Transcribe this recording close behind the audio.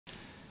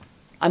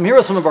I'm here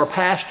with some of our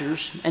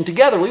pastors, and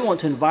together we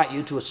want to invite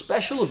you to a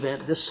special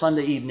event this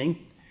Sunday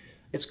evening.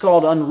 It's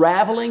called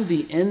Unraveling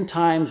the End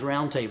Times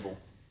Roundtable.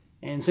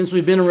 And since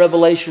we've been in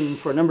Revelation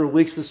for a number of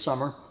weeks this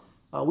summer,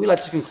 we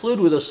like to conclude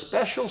with a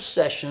special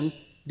session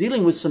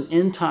dealing with some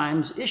end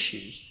times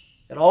issues.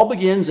 It all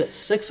begins at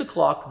 6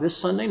 o'clock this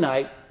Sunday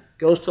night,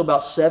 goes to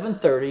about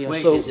 7:30.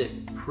 Wait, is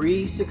it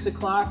pre-6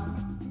 o'clock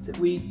that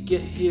we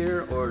get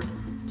here, or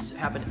does it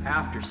happen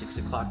after 6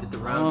 o'clock that the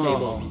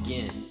roundtable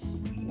begins?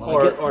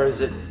 Well, or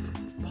is it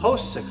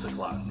post 6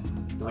 o'clock?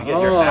 Do we get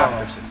here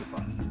after 6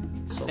 o'clock?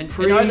 So and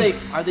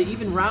are they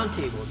even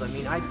roundtables? I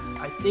mean, I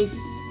think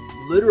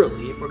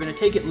literally, if we're going to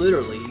take it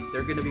literally,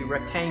 they're going to be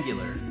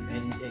rectangular,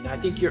 and I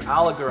think you're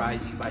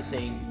allegorizing by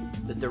saying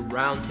that they're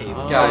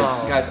roundtables.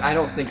 Guys, I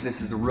don't think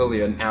this is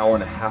really an hour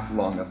and a half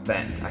long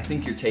event. I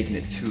think you're taking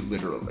it too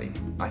literally.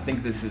 I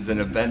think this is an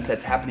event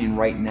that's happening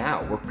right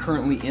now. We're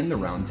currently in the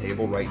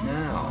roundtable right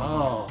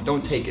now.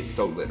 Don't take it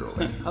so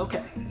literally.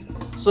 Okay.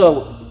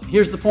 So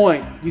here's the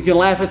point. You can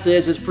laugh at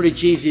this, it's pretty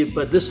cheesy,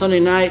 but this Sunday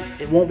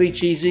night, it won't be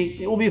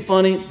cheesy. It will be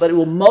funny, but it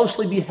will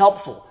mostly be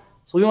helpful.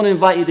 So we want to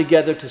invite you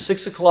together to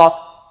 6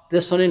 o'clock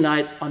this Sunday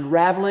night,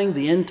 Unraveling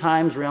the End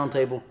Times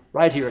Roundtable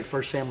right here at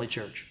First Family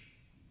Church.